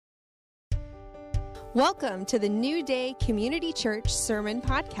Welcome to the New Day Community Church Sermon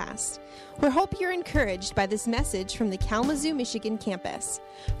Podcast. We hope you're encouraged by this message from the Kalamazoo, Michigan campus.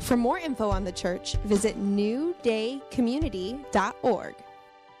 For more info on the church, visit newdaycommunity.org.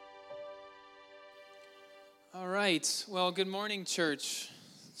 All right. Well, good morning, church.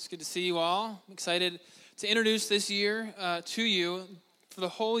 It's good to see you all. I'm excited to introduce this year to you. For the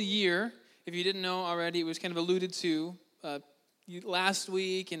whole year, if you didn't know already, it was kind of alluded to last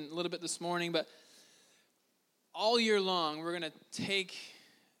week and a little bit this morning, but all year long, we're going to take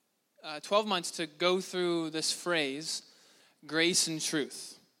 12 months to go through this phrase, grace and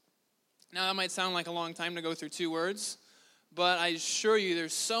truth. Now, that might sound like a long time to go through two words, but I assure you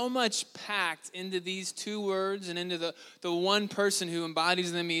there's so much packed into these two words and into the one person who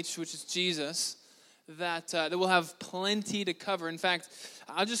embodies them each, which is Jesus, that we'll have plenty to cover. In fact,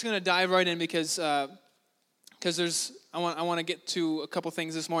 I'm just going to dive right in because I want to get to a couple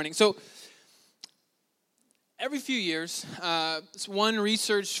things this morning. So, every few years, one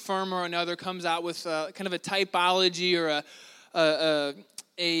research firm or another comes out with kind of a typology or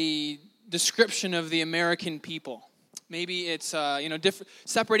a description of the American people. Maybe it's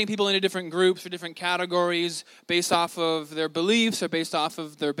separating people into different groups or different categories based off of their beliefs or based off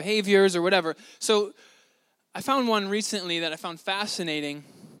of their behaviors or whatever. So I found one recently that I found fascinating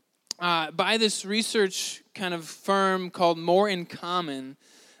by this research kind of firm called More in Common.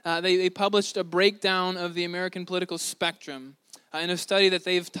 They published a breakdown of the American political spectrum in a study that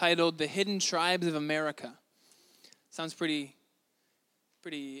they've titled The Hidden Tribes of America. Sounds pretty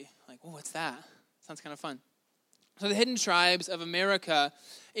like, oh, what's that? Sounds kind of fun. So the Hidden Tribes of America,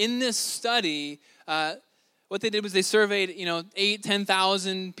 in this study, what they did was they surveyed,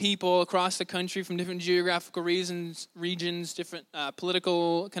 10,000 people across the country from different geographical regions, different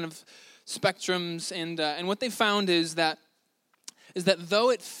political kind of spectrums, and what they found is that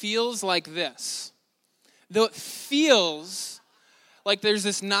though it feels like this, though it feels like there's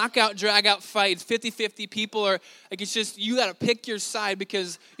this knockout, drag-out fight, 50-50, people are, like it's just, you got to pick your side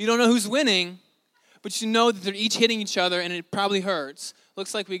because you don't know who's winning, but you know that they're each hitting each other and it probably hurts.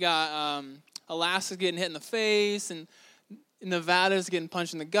 Looks like we got Alaska getting hit in the face and Nevada's getting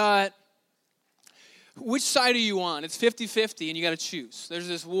punched in the gut. Which side are you on? It's 50-50 and you got to choose. There's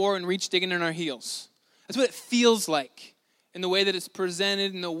this war and reach digging in our heels. That's what it feels like. In the way that it's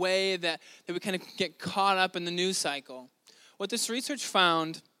presented, in the way that we kind of get caught up in the news cycle. What this research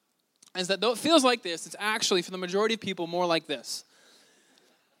found is that though it feels like this, it's actually, for the majority of people, more like this.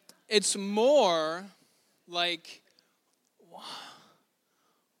 It's more like,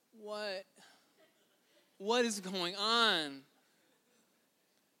 what is going on?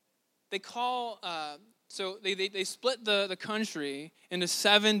 They call, so they split the country into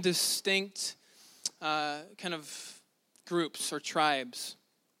 7 distinct kind of groups or tribes.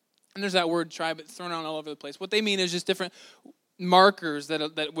 And there's that word tribe, it's thrown around all over the place. What they mean is just different markers that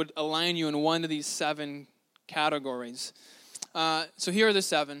would align you in one of these 7 categories. So here are the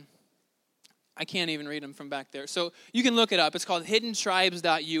 7. I can't even read them from back there. So you can look it up. It's called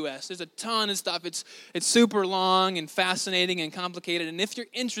hiddentribes.us. There's a ton of stuff. It's super long and fascinating and complicated. And if you're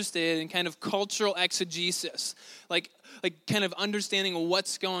interested in kind of cultural exegesis, like kind of understanding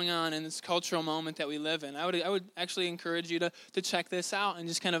what's going on in this cultural moment that we live in, I would actually encourage you to check this out and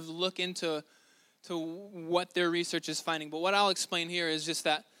just kind of look into what their research is finding. But what I'll explain here is just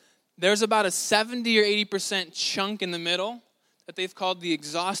that there's about a 70 or 80% chunk in the middle that they've called the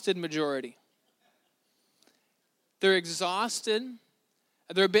exhausted majority. They're exhausted,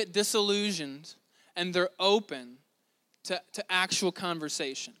 they're a bit disillusioned, and they're open to actual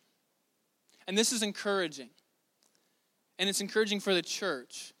conversation. And this is encouraging. And it's encouraging for the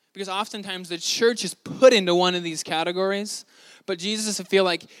church, because oftentimes the church is put into one of these categories. But Jesus, I feel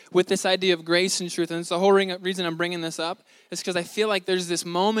like, with this idea of grace and truth, and it's the whole reason I'm bringing this up, is because I feel like there's this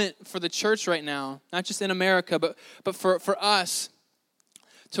moment for the church right now, not just in America, but for us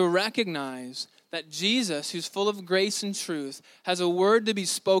to recognize that Jesus, who's full of grace and truth, has a word to be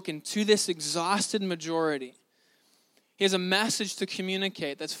spoken to this exhausted majority. He has a message to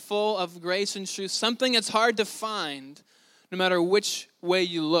communicate that's full of grace and truth, something that's hard to find no matter which way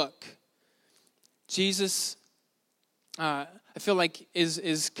you look. Jesus, I feel like,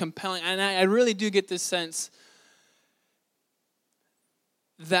 is compelling. And I really do get this sense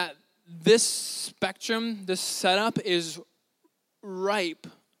that this spectrum, this setup is ripe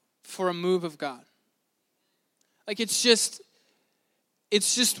for a move of God. Like it's just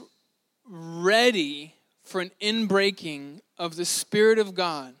ready for an inbreaking of the Spirit of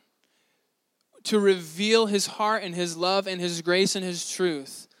God to reveal His heart and His love and His grace and His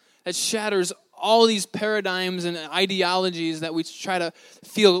truth that shatters all these paradigms and ideologies that we try to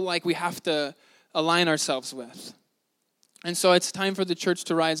feel like we have to align ourselves with. And so it's time for the church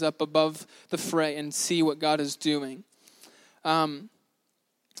to rise up above the fray and see what God is doing. And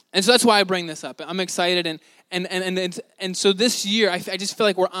so that's why I bring this up. I'm excited, and so this year I just feel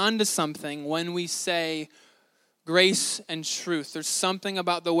like we're onto something when we say grace and truth. There's something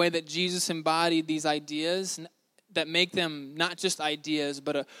about the way that Jesus embodied these ideas that make them not just ideas,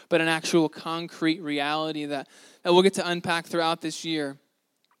 but an actual concrete reality that we'll get to unpack throughout this year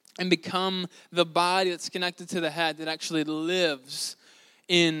and become the body that's connected to the head that actually lives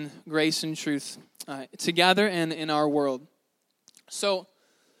in grace and truth together and in our world. So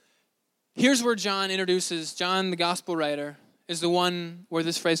here's where John, the gospel writer, is the one where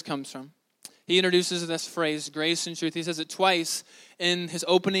this phrase comes from. He introduces this phrase, grace and truth. He says it twice in his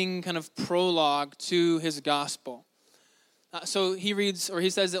opening kind of prologue to his gospel. So he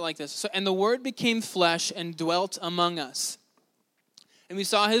says it like this. So, and the Word became flesh and dwelt among us. And we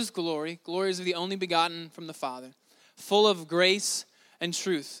saw his glory. Glory is of the only begotten from the Father, full of grace and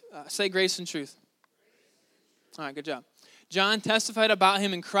truth. Say grace and truth. All right, good job. John testified about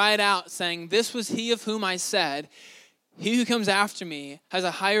him and cried out, saying, "This was he of whom I said, he who comes after me has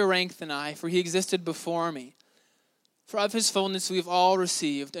a higher rank than I, for he existed before me. For of his fullness we have all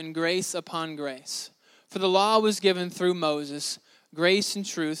received, and grace upon grace. For the law was given through Moses, grace and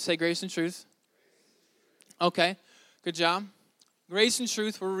truth." Say grace and truth. Okay, good job. Grace and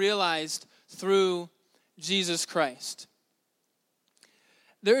truth were realized through Jesus Christ.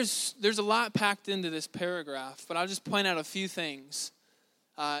 There's a lot packed into this paragraph, but I'll just point out a few things.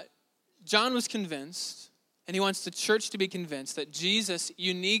 John was convinced, and he wants the church to be convinced, that Jesus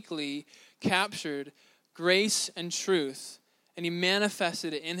uniquely captured grace and truth, and he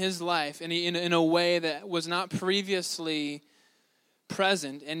manifested it in his life in a way that was not previously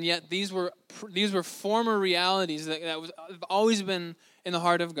present, and yet these were former realities that have always been in the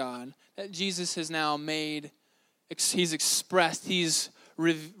heart of God, that Jesus has now made, he's expressed, he's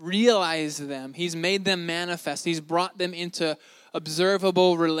realized them, he's made them manifest, he's brought them into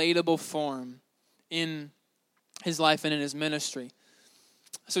observable, relatable form in his life and in his ministry.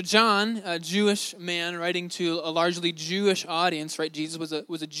 So John, a Jewish man writing to a largely Jewish audience, right? Jesus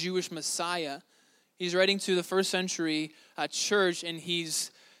was a Jewish Messiah. He's writing to the first century church, and he's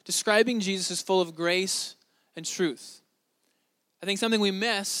describing Jesus as full of grace and truth. I think something we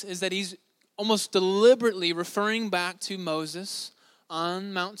miss is that he's almost deliberately referring back to Moses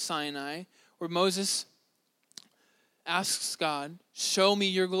on Mount Sinai, where Moses asks God, "Show me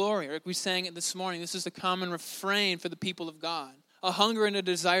your glory." Like we sang it this morning, this is the common refrain for the people of God. A hunger and a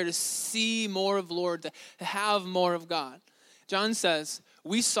desire to see more of Lord, to have more of God. John says,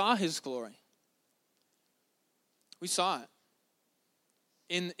 we saw his glory. We saw it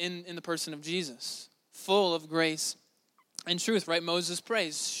in the person of Jesus, full of grace and truth, right? Moses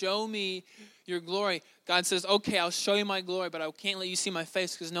prays, "Show me your glory." God says, "Okay, I'll show you my glory, but I can't let you see my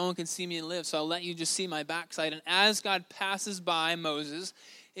face because no one can see me and live, so I'll let you just see my backside." And as God passes by Moses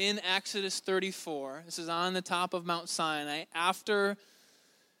in Exodus 34, this is on the top of Mount Sinai, after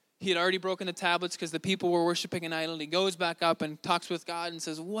he had already broken the tablets because the people were worshiping an idol, he goes back up and talks with God and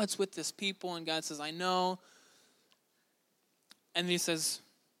says, "What's with this people?" And God says, "I know." And he says,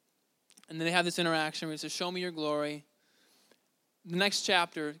 and then they have this interaction where he says, "Show me your glory." The next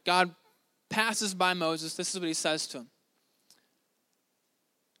chapter, God passes by Moses. This is what he says to him.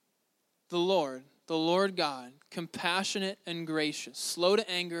 The Lord God, compassionate and gracious, slow to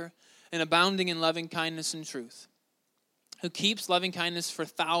anger and abounding in loving kindness and truth, who keeps loving kindness for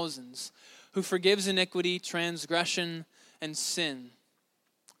thousands, who forgives iniquity, transgression, and sin.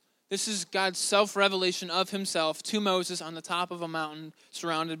 This is God's self-revelation of himself to Moses on the top of a mountain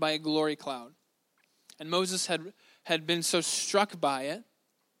surrounded by a glory cloud. And Moses had been so struck by it,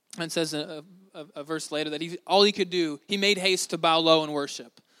 and it says a verse later that all he could do, he made haste to bow low and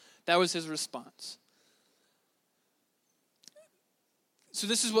worship. That was his response. So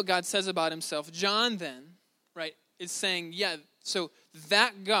this is what God says about himself. John then, right, is saying, so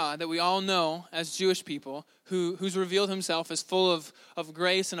that God that we all know as Jewish people, who's revealed himself as full of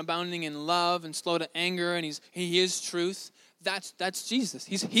grace and abounding in love and slow to anger, and he is truth, that's Jesus.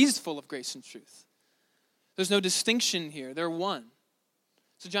 He's full of grace and truth. There's no distinction here. They're one.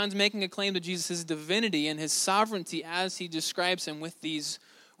 So John's making a claim to Jesus' divinity and his sovereignty as he describes him with these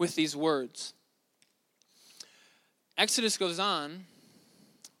words. Exodus goes on.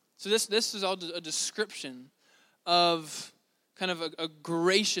 So this is all a description of kind of a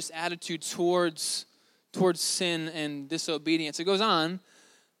gracious attitude towards sin and disobedience. It goes on,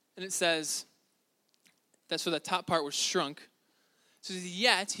 and it says, that's where the top part was shrunk. It says,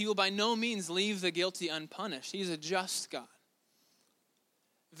 "Yet he will by no means leave the guilty unpunished." He's a just God.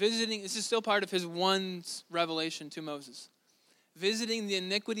 visiting, this is still part of his one revelation to Moses. Visiting the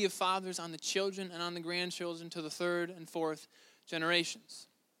iniquity of fathers on the children and on the grandchildren to the third and fourth generations.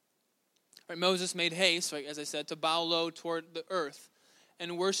 Right, Moses made haste, right, as I said, to bow low toward the earth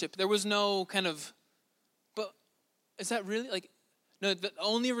and worship. There was no kind of, but is that really, like, no, the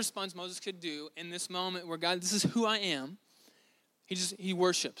only response Moses could do in this moment where God, this is who I am, he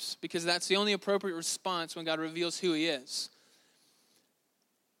worships, because that's the only appropriate response when God reveals who he is.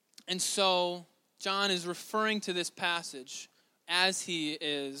 And so John is referring to this passage as he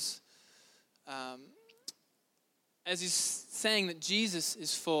is, as he's saying that Jesus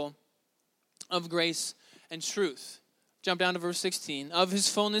is full of grace and truth. Jump down to verse 16. Of his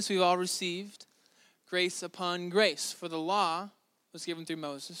fullness we've all received grace upon grace. For the law was given through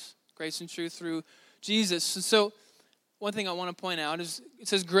Moses, grace and truth through Jesus. And so one thing I want to point out is it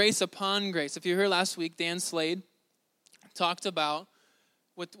says grace upon grace. If you were here last week, Dan Slade talked about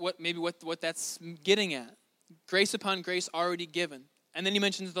what that's getting at. Grace upon grace already given. And then he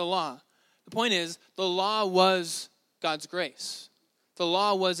mentions the law. The point is, the law was God's grace. The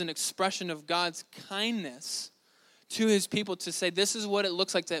law was an expression of God's kindness to his people to say, this is what it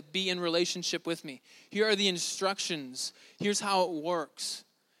looks like to be in relationship with me. Here are the instructions. Here's how it works.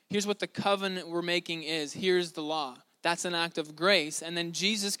 Here's what the covenant we're making is. Here's the law. That's an act of grace. And then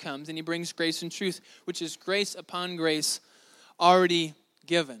Jesus comes and he brings grace and truth, which is grace upon grace already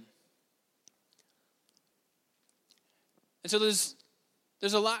given. And so there's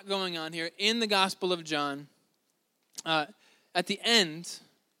a lot going on here in the Gospel of John. At the end,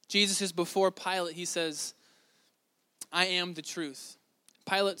 Jesus is before Pilate. He says, I am the truth.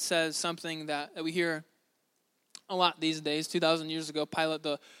 Pilate says something that we hear a lot these days. 2,000 years ago, Pilate,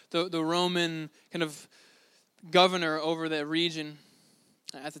 the Roman kind of governor over the region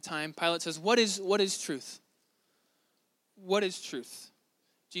at the time, Pilate says, what is truth? What is truth?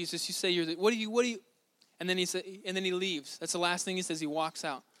 Jesus, you say you're the, what do you, and then he leaves. That's the last thing he says. He walks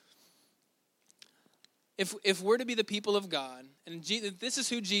out. If we're to be the people of God, and this is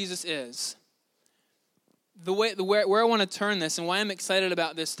who Jesus is, where I want to turn this and why I'm excited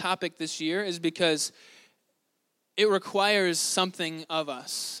about this topic this year is because it requires something of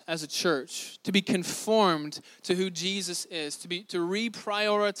us as a church to be conformed to who Jesus is, to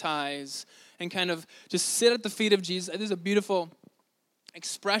reprioritize and kind of just sit at the feet of Jesus. There's a beautiful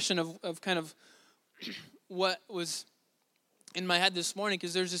expression of kind of what was in my head this morning,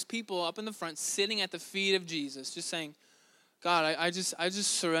 because there's just people up in the front sitting at the feet of Jesus just saying, God, I just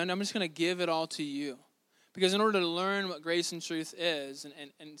surrender. I'm just going to give it all to you. Because in order to learn what grace and truth is,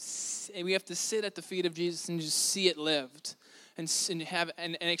 and we have to sit at the feet of Jesus and just see it lived and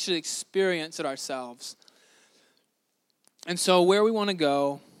actually experience it ourselves. And so where we want to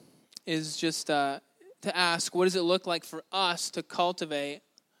go is just to ask, what does it look like for us to cultivate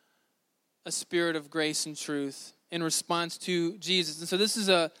a spirit of grace and truth in response to Jesus? And so this is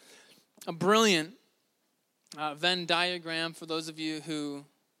a brilliant Venn diagram for those of you who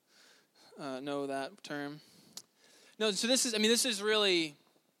know that term. No, so this is really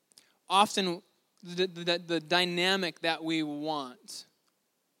often the dynamic that we want.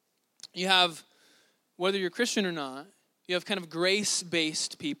 You have, whether you're Christian or not, you have kind of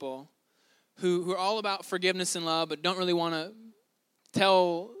grace-based people who are all about forgiveness and love, but don't really want to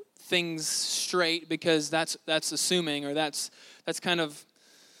tell things straight because that's assuming, or that's kind of,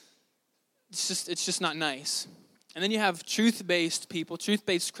 it's just not nice. And then you have truth-based people,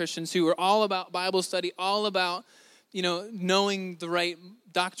 truth-based Christians who are all about Bible study, all about, knowing the right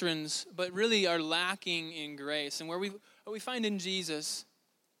doctrines, but really are lacking in grace. And what we find in Jesus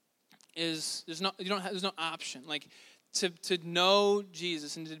is there's no option. Like to know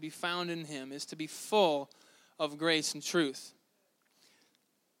Jesus and to be found in him is to be full of grace and truth.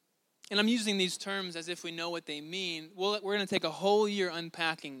 And I'm using these terms as if we know what they mean. We're going to take a whole year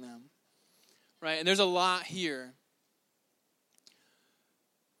unpacking them, right? And there's a lot here.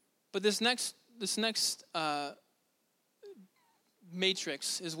 But this next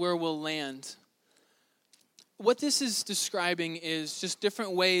matrix is where we'll land. What this is describing is just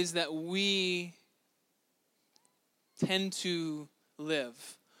different ways that we tend to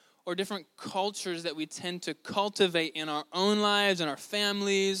live, or different cultures that we tend to cultivate in our own lives, in our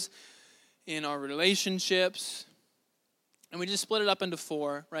families, in our relationships. And we just split it up into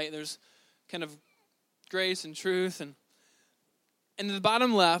 4, right? There's kind of grace and truth, and in the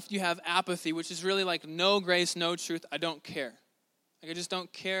bottom left, you have apathy, which is really like no grace, no truth. I don't care. Like I just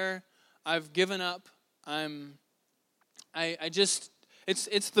don't care. I've given up.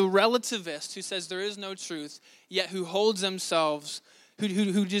 It's the relativist who says there is no truth, yet who holds themselves,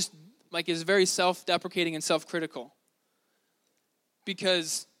 who just like is very self-deprecating and self-critical.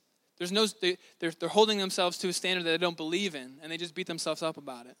 because they're holding themselves to a standard that they don't believe in, and they just beat themselves up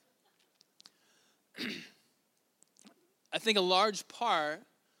about it. I think a large part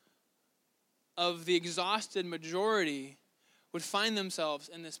of the exhausted majority would find themselves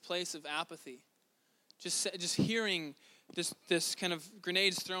in this place of apathy, just hearing this kind of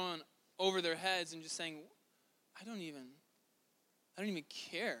grenades thrown over their heads and just saying, I don't even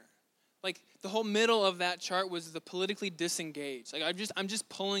care. Like, the whole middle of that chart was the politically disengaged. Like, I'm just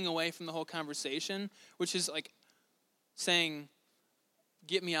pulling away from the whole conversation, which is like saying,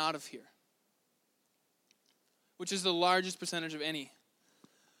 get me out of here, which is the largest percentage of any.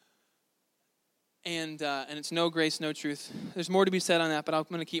 And it's no grace, no truth. There's more to be said on that, but I'm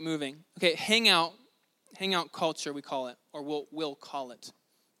going to keep moving. Okay, hangout culture, we call it, or we'll call it.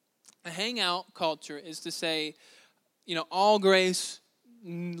 A hangout culture is to say, all grace,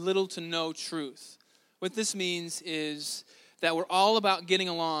 little to no truth. What this means is that we're all about getting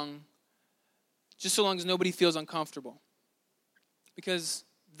along just so long as nobody feels uncomfortable. Because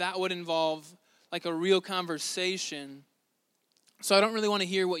that would involve like a real conversation. So I don't really want to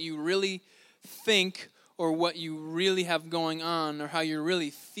hear what you really think or what you really have going on or how you're really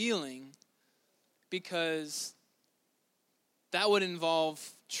feeling, because that would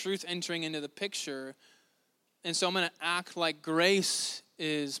involve truth entering into the picture. And so I'm going to act like grace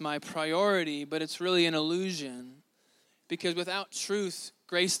is my priority, but it's really an illusion, because without truth,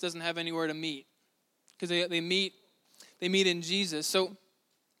 grace doesn't have anywhere to meet, because they meet in Jesus. So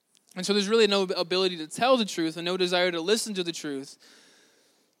there's really no ability to tell the truth and no desire to listen to the truth.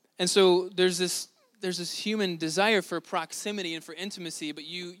 And so there's this human desire for proximity and for intimacy, but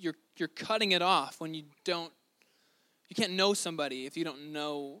you're cutting it off when you can't know somebody if you don't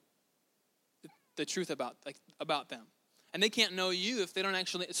know the truth about them. And they can't know you if they don't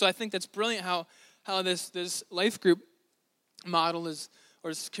actually. So I think that's brilliant how this life group model is,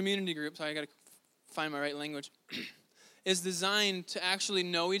 or this community group, sorry, I got to find my right language, is designed to actually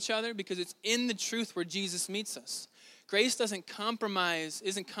know each other, because it's in the truth where Jesus meets us. Grace isn't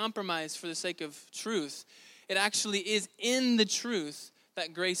compromised for the sake of truth. It actually is in the truth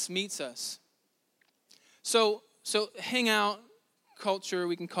that grace meets us. So hangout culture,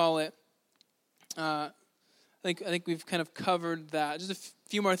 we can call it. I think we've kind of covered that. Just a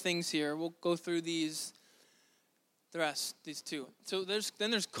few more things here. We'll go through these two. So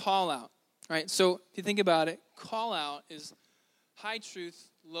there's call out, right? So if you think about it, call out is high truth,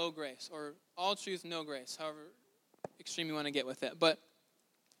 low grace, or all truth, no grace, however extreme you want to get with it. But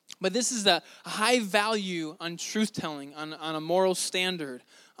this is a high value on truth telling, on a moral standard,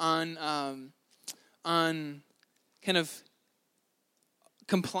 on kind of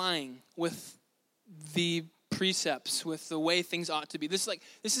complying with the precepts, with the way things ought to be. This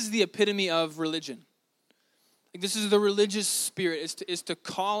is the epitome of religion. Like, this is the religious spirit, is to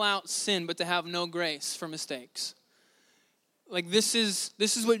call out sin, but to have no grace for mistakes. Like, this is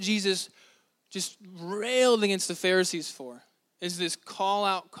what Jesus just railed against the Pharisees for, is this call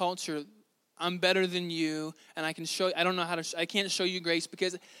out culture. I'm better than you, and I can't show you grace,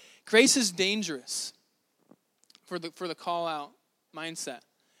 because grace is dangerous for the call out mindset.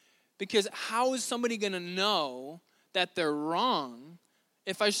 Because how is somebody going to know that they're wrong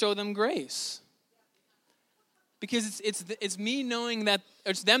if I show them grace? Because it's me knowing that, or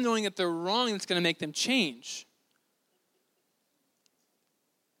it's them knowing that they're wrong that's going to make them change.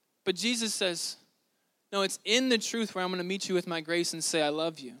 But Jesus says, no, it's in the truth where I'm going to meet you with my grace and say, I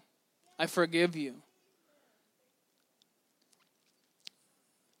love you. I forgive you.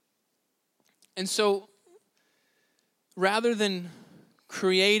 And so, rather than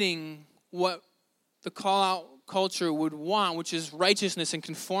creating what the call-out culture would want, which is righteousness and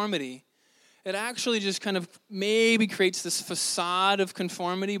conformity, it actually just kind of maybe creates this facade of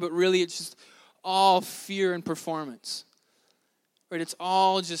conformity, but really it's just all fear and performance. Right? It's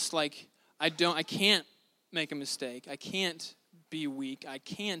all just like, I can't make a mistake. I can't be weak. I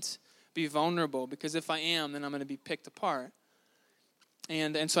can't be vulnerable, because if I am, then I'm going to be picked apart.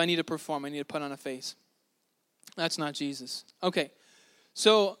 And so I need to perform. I need to put on a face. That's not Jesus. Okay,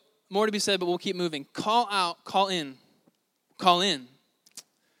 so more to be said, but we'll keep moving. Call out, call in. Call in.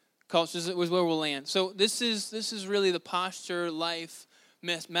 Culture is where we'll land. So this is really the posture, life,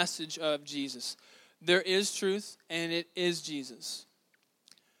 message of Jesus. There is truth, and it is Jesus.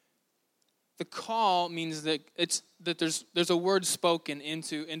 The call means that there's a word spoken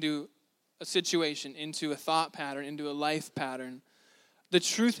into a situation, into a thought pattern, into a life pattern. The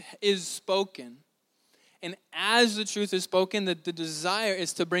truth is spoken. And as the truth is spoken, the desire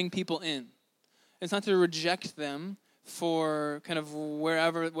is to bring people in. It's not to reject them for kind of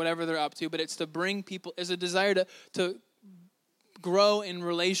whatever they're up to, but it's to bring people, it's a desire to grow in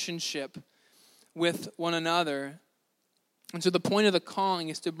relationship with one another. And so the point of the calling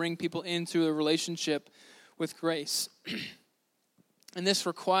is to bring people into a relationship with grace. And this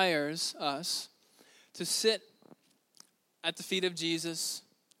requires us to sit at the feet of Jesus,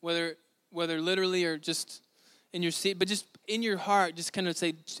 whether literally or just in your seat, but just in your heart, just kind of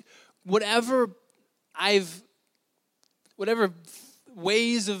say, whatever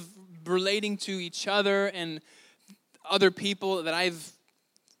ways of relating to each other and other people that I've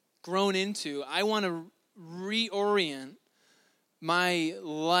grown into, I want to reorient my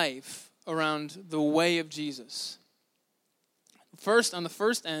life around the way of Jesus. First, on the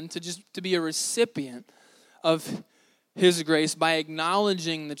first end, to be a recipient of his grace by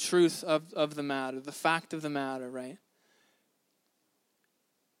acknowledging the truth of the matter, the fact of the matter, right?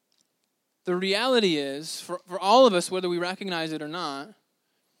 The reality is, for all of us, whether we recognize it or not,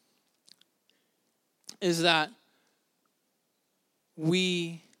 is that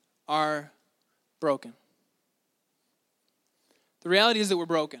we are broken. The reality is that we're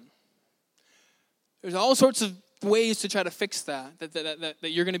broken. There's all sorts of ways to try to fix that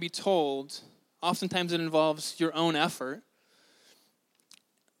you're going to be told. Oftentimes it involves your own effort.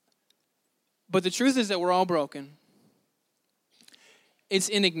 But the truth is that we're all broken. It's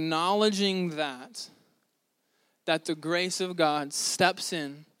in acknowledging that the grace of God steps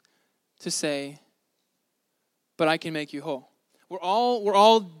in to say, but I can make you whole. We're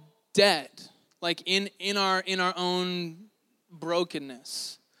all dead, like in our own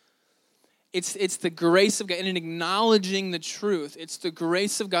brokenness. It's the grace of God, and in acknowledging the truth, it's the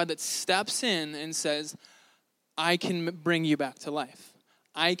grace of God that steps in and says, I can bring you back to life.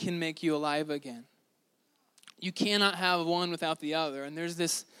 I can make you alive again. You cannot have one without the other. And there's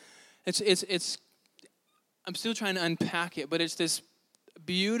this, it's I'm still trying to unpack it, but it's this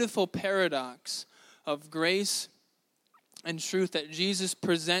beautiful paradox of grace and truth that Jesus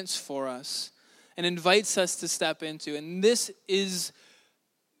presents for us and invites us to step into. And this is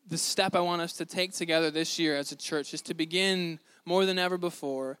the step I want us to take together this year as a church, is to begin more than ever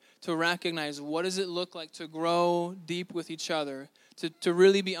before to recognize what does it look like to grow deep with each other, to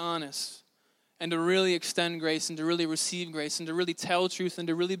really be honest and to really extend grace and to really receive grace and to really tell truth and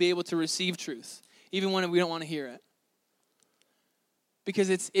to really be able to receive truth, even when we don't want to hear it. Because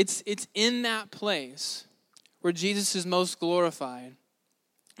it's in that place where Jesus is most glorified.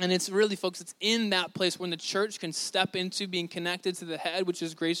 And it's really, folks, it's in that place when the church can step into being connected to the head, which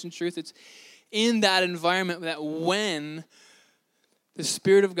is grace and truth. It's in that environment that when the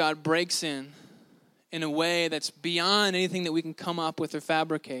Spirit of God breaks in a way that's beyond anything that we can come up with or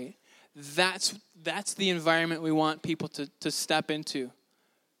fabricate, that's the environment we want people to step into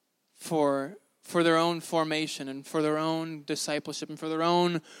for their own formation and for their own discipleship and for their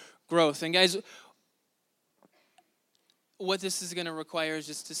own growth. And guys, what this is going to require is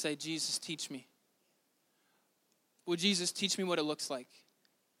just to say, Jesus, teach me. Will Jesus teach me what it looks like?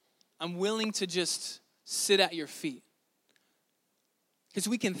 I'm willing to just sit at your feet. Because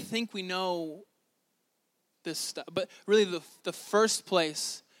we can think we know this stuff, but really the first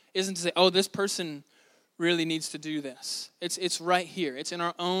place isn't to say, oh, this person really needs to do this. It's right here. It's in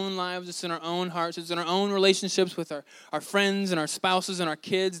our own lives. It's in our own hearts. It's in our own relationships with our friends and our spouses and our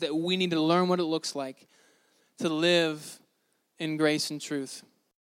kids that we need to learn what it looks like to live in grace and truth.